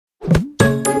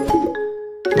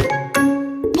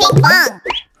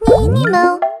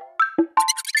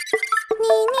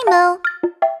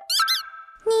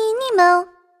Nemo.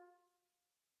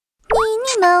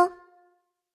 Nemo.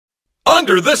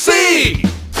 Under the sea!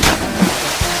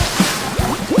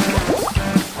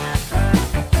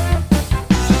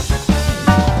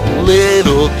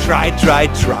 Little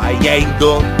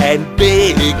triangle and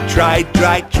big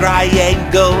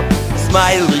triangle.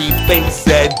 Smiley face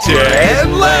and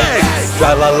 10 legs.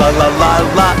 La la la la la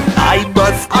la. I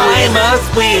must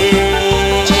win.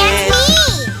 It's me!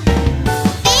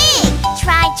 Big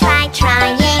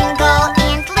triangle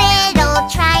and little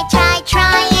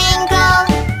triangle.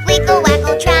 Wiggle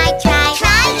waggle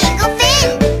triangle fin.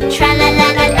 Tra la la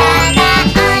la la la.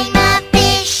 I'm a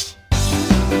fish.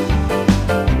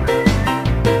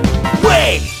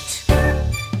 Wait!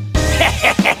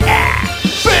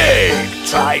 Big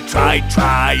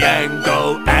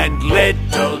triangle and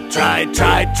little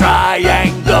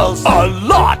triangles. A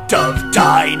lot of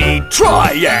tiny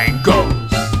triangles.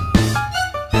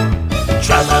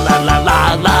 Tra la la la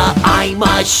la la, I'm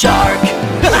a shark.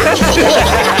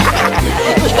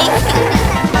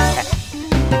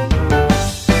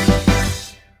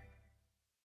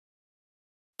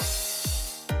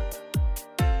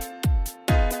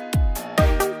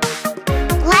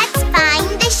 Let's find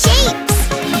the shapes.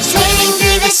 Swimming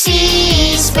through the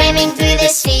sea, swimming through the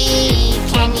sea.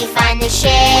 Can you find the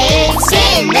shapes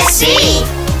in the sea?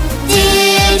 Do,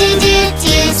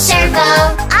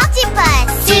 circle.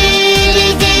 Octopus. Do,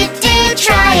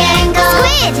 triangle.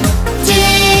 Squid.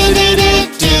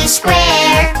 Do,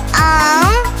 square.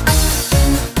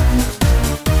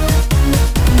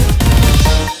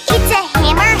 It's a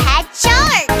hammerhead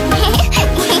shark.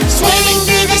 Swimming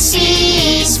through the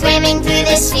sea, swimming through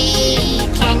the sea.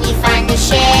 Can you find the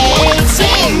shapes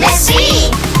in the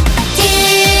sea?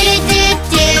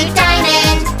 Do,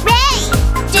 diamond. Ray.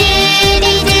 Do,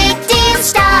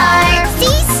 star.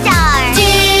 Sea star.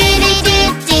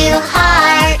 Do,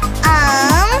 heart.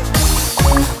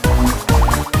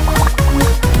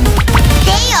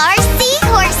 They are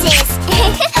seahorses.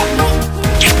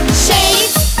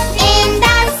 Shapes in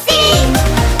the sea.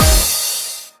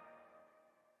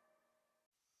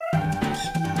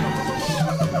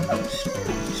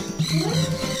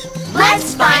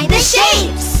 Let's find the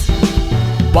shapes.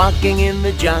 Walking in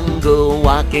the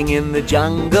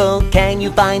jungle, can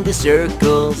you find the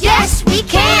circles? Yes, we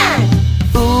can.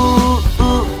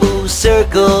 Ooh,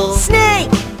 circle.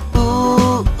 Snake.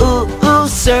 Ooh,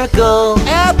 circle.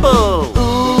 Apple.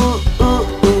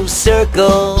 Ooh,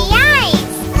 circle. The eyes.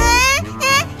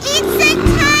 It's a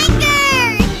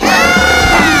tiger.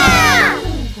 Ah!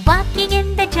 Walking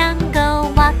in the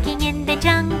jungle,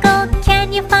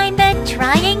 can you find the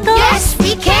triangle? Yes,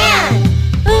 we can.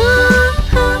 Ooh,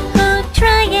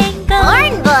 triangle.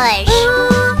 Orange bush.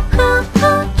 Ooh,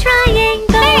 triangle.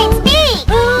 Bird's beak.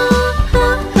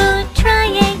 Ooh,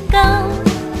 triangle.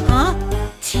 Huh?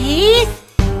 Teeth?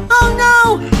 Oh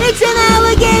no! It's an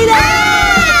alligator! Ah!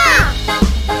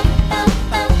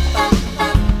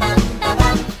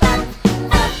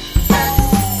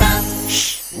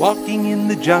 Walking in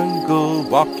the jungle,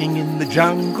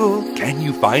 can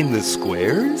you find the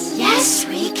squares? Yes,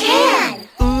 we can.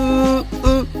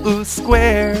 Ooh,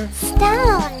 square.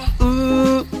 Stone.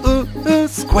 Ooh,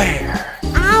 square.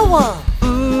 Owl!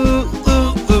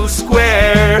 Ooh,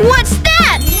 square. What's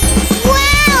that?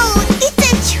 Wow! It's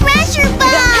a treasure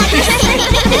box!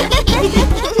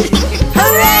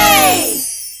 Hooray!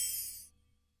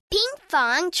 Ping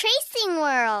Pong Tracing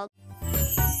World.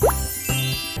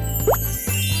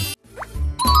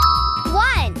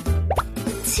 1, 2.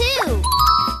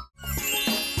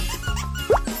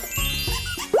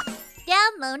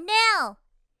 Download now.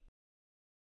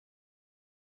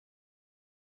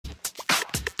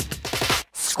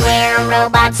 Square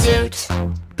robot suit.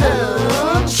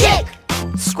 Boom, chick.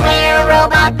 Square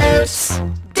robot boots.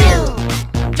 Do.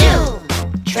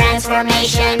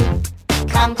 Transformation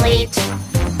complete.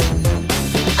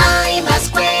 I'm a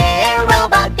square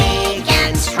robot, big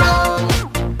and strong.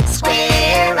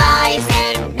 Square eyes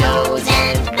and nose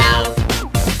and mouth.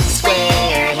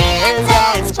 Square hands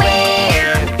and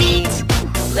square feet.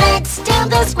 Let's do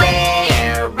the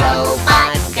square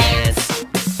robot dance.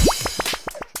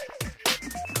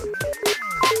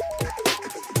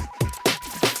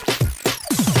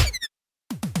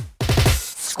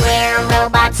 Square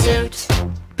robot suit.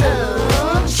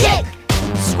 Boom, chick.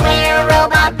 Square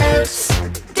robot boots.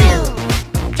 Do.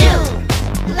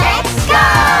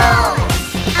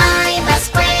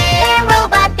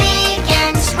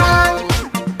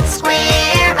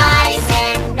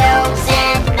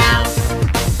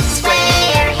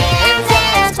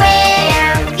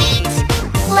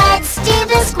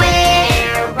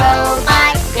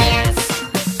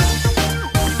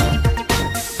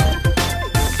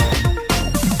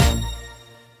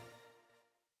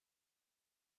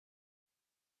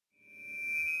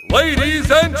 Ladies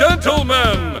and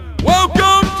gentlemen,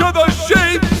 welcome to the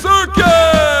Shape Circus!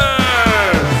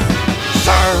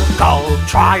 Circle,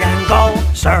 triangle,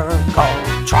 circle,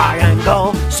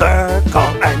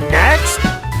 and next,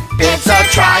 It's a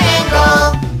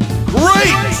triangle.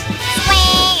 Great!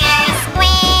 Square,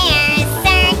 square,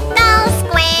 circle,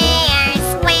 square,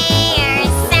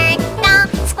 square, circle,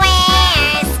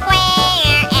 square,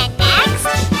 square, and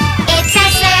next, It's a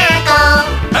circle.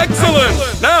 Excellent!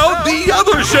 Now the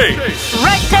other shape!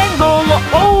 Rectangle,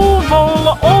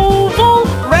 oval, oval,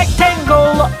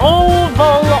 rectangle,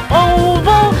 oval,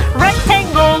 oval,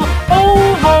 rectangle,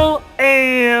 oval,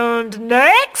 and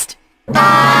next? Oval.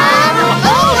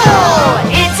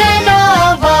 It's an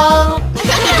oval.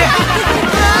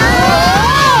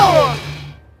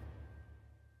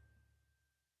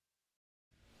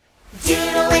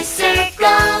 Doodle with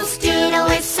circles, doodle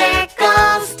with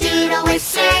circles, doodle with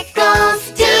circles,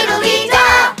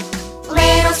 doodly-da.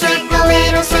 Little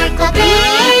circle,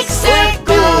 big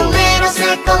circle. Little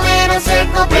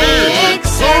circle, big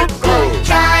circle.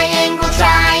 Triangle,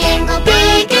 triangle,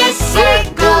 biggest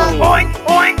circle. Oink,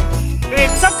 oink,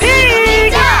 it's a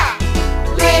pig!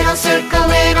 Little circle,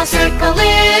 little circle,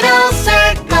 little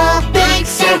circle. Big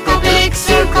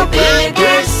circle,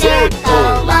 bigger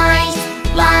circle. Lines,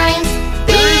 lines,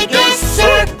 biggest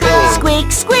circle.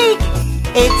 Squeak, squeak,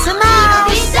 it's a mouse!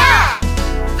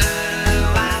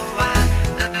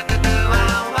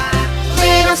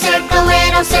 Little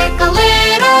circle,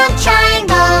 little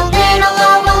triangle. Little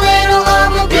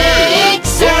oval, big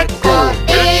circle.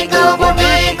 Big oval,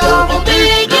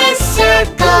 biggest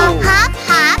circle. hop,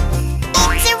 hop,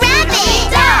 it's a rabbit.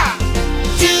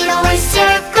 Doodle with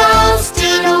circles,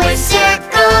 doodle with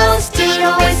circles,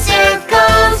 doodle with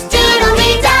circles,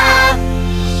 doodle-me-da.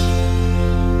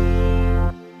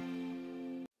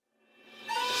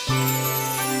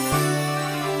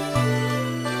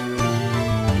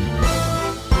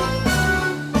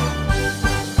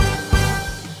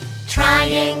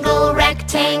 Triangle,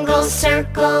 rectangle,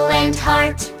 circle, and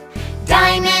heart.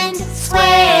 Diamond,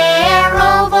 square,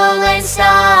 oval, and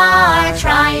star.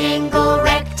 Triangle,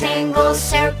 rectangle,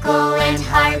 circle, and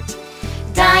heart.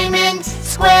 Diamond,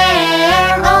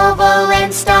 square, oval,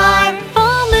 and star.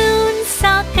 Balloon,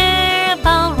 soccer,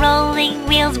 ball, rolling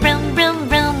wheels, broom, broom,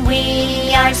 broom.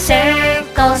 We are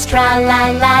circles,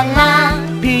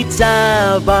 tra-la-la-la.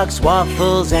 Pizza, box,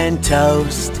 waffles, and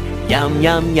toast. Yum,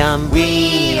 yum, yum.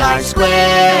 We are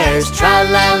squares,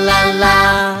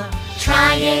 tra-la-la-la.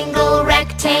 Triangle,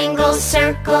 rectangle,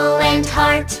 circle, and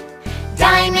heart.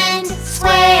 Diamond,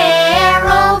 square,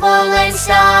 oval, and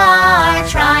star.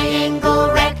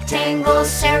 Triangle, rectangle,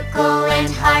 circle,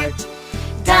 and heart.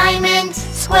 Diamond,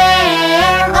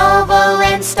 square, oval,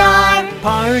 and star.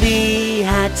 Party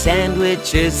hat,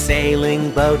 sandwiches,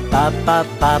 sailing boat, pop, pop,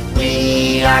 pop.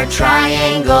 We are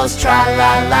triangles,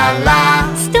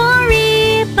 tra-la-la-la.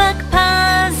 Storybook,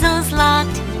 puzzles,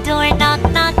 locked door, knock,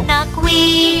 knock, knock.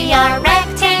 We are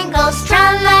rectangles,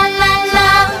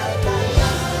 tra-la-la-la.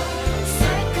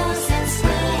 Circles and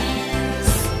squares,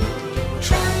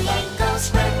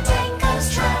 triangles, rectangles,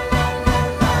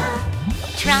 tra-la-la-la.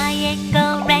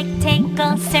 Triangle,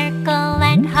 rectangle, circle,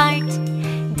 and heart.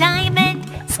 Diamond,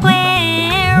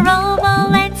 square,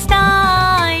 oval, and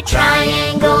star.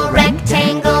 Triangle,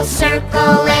 rectangle,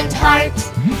 circle, and heart.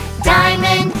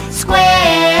 Diamond,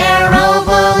 square,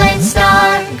 oval, and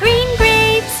star. Green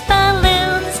grapes,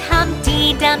 balloons,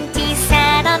 Humpty Dumpty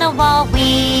sat on a wall.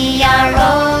 We are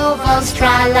ovals,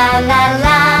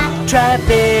 tra-la-la-la.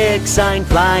 Traffic sign,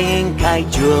 flying kite,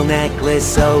 jewel necklace,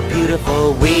 so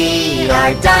beautiful. We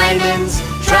are diamonds,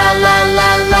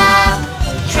 tra-la-la-la.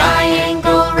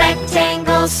 Triangle,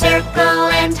 rectangle, circle,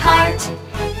 and heart.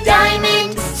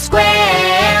 Diamond,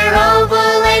 square,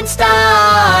 oval, and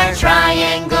star.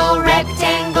 Triangle,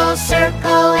 rectangle,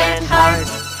 circle, and heart.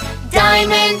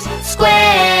 Diamond,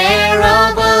 square,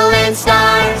 oval, and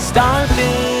star.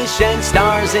 Starfish and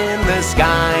stars in the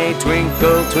sky,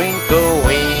 twinkle, twinkle,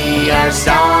 we are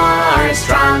stars,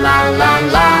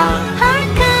 tra-la-la-la. Heart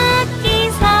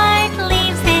cookies, heart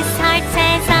leaves, this heart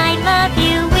says I love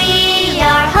you. We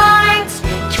are hearts,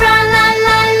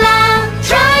 tra-la-la-la.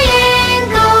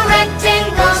 Triangle,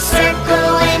 rectangle,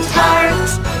 circle, and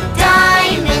heart.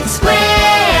 Diamond,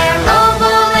 square,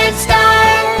 oval, and star.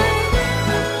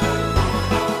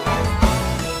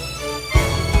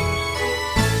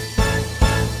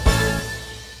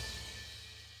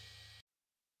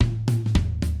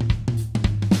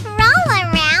 Roll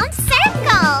around,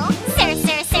 circle.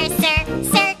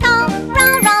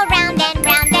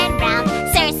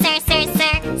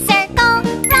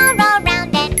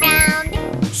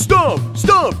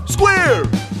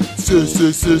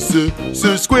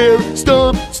 Square,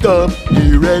 stomp, stomp,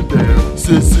 here and there.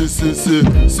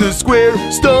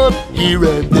 Square, stomp, here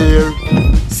and there.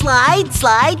 Slide,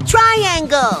 slide,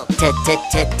 triangle.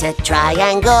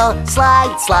 Triangle.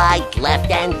 Slide, slide, left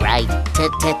and right.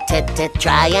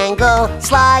 Triangle.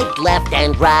 Slide, left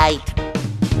and right.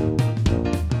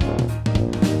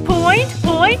 Point,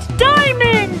 point,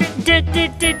 diamond.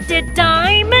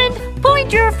 Diamond.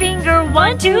 Point your finger,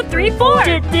 1, 2, 3, 4.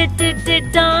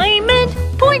 Diamond.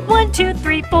 Point 1, 2,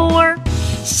 3, 4.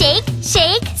 Shake,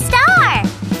 shake, star.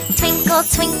 Twinkle,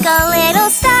 twinkle, little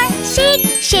star. Shake,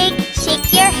 shake,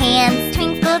 shake your hands.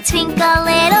 Twinkle, twinkle,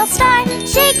 little star.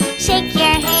 Shake, shake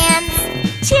your hands.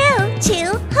 Choo,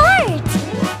 choo, heart.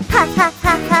 Ha, ha,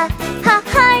 ha, ha, ha,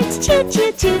 heart. Choo,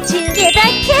 choo, choo, choo. Give a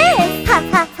kiss. Ha,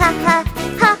 ha, ha, ha,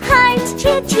 ha, heart.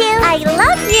 Choo, choo. I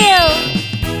love you.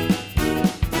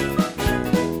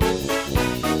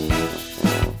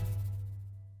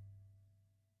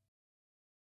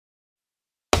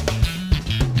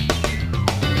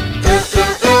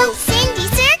 Cindy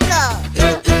circle.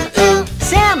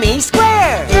 Sammy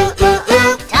square.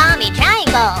 Tommy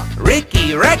triangle.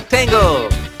 Ricky rectangle.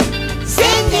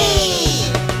 Cindy.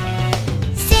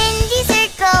 Cindy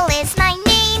circle is my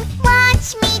name.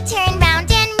 Watch me turn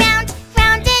round and round,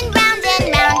 round and round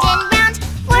and round and round.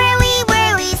 Whirly,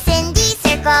 whirly, Cindy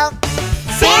circle.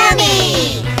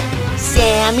 Sammy.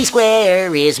 Sammy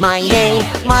square is my name.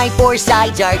 My 4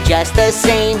 sides are just the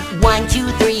same. 1,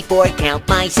 2, 3, 4, count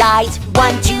my sides.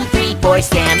 1, 2, 3, 4,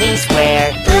 Sammy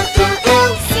square.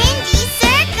 Cindy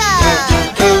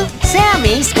circle.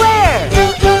 Sammy square.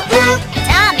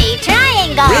 Tommy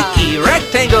triangle. Ricky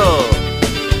rectangle.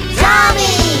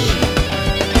 Tommy.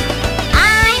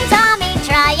 I'm Tommy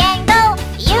triangle.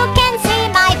 You can see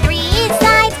my 3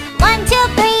 sides. 1, 2,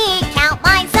 3, count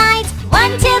my sides.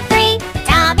 1, 2, 3,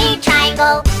 Tommy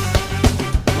triangle.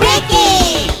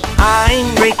 Ricky.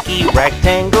 I'm Ricky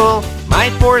rectangle. My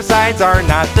 4 sides are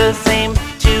not the same.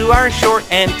 2 are short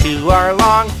and 2 are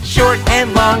long. Short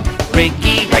and long,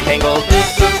 Ricky rectangle.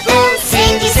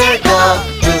 Cindy circle.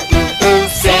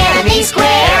 Sammy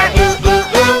square.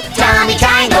 Tommy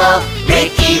triangle.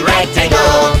 Ricky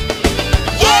rectangle.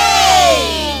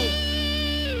 Yay!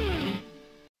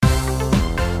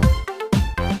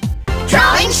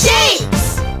 Drawing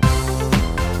shapes.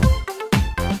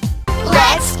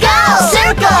 Let's go!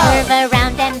 Circle. Curve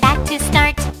around and back to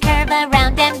start. Curve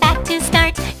around and back to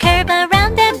start. Curve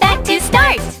around and back to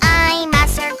start. I'm a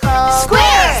circle.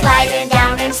 Square. Sliding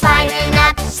down and sliding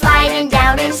up. Sliding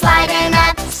down and sliding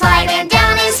up. Sliding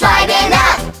down and sliding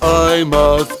up. I'm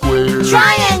a square.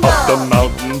 Triangle. Up the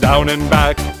mountain, down and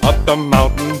back. Up the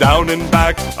mountain, down and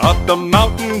back. Up the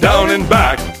mountain, down and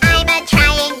back. I'm a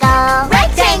triangle.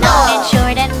 Rectangle. Long and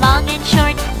short and long and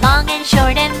short. Long and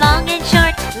short and long and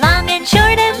short. Long and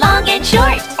short and long and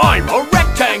short. I'm a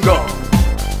rectangle.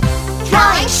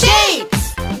 Drawing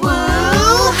shapes.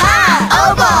 Woo-ha!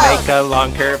 Oval. Make a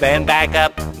long curve and back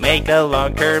up. Make a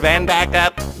long curve and back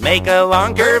up. Make a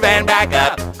long curve and back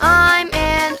up. I'm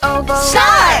an oval.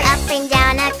 Star. Up and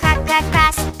down a crack, crack,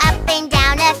 cross. Up and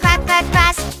down a crack, crack,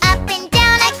 cross. Up and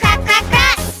down a crack, crack,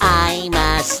 cross. I'm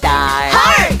a star.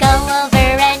 Heart. Go over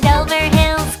and over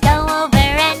hills. Go over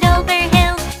and over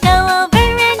hills. Go over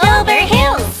and over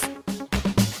hills.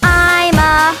 I'm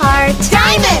a heart.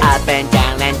 Diamond. Up and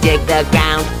down and dig the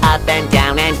ground. Up and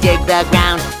down and dig the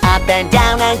ground. Up and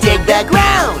down and dig the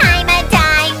ground. I'm a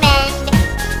diamond.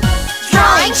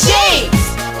 Drawing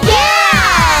shapes. Yeah!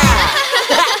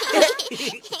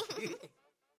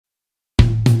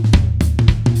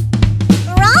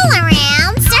 Roll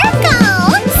around, circle.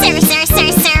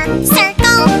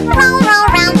 Circle. Roll, roll,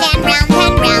 round and round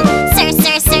and round.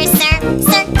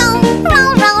 Circle.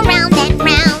 Roll, roll, round and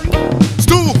round.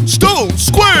 Stone,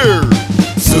 square.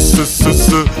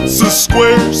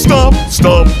 Square, stomp,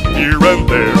 here and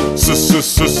there.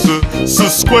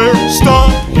 Square,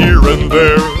 stomp, here and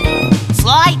there.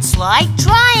 Slide, slide,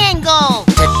 triangle.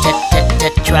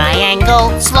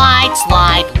 Triangle. Slide,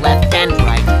 slide, left and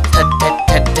right.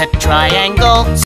 Triangle.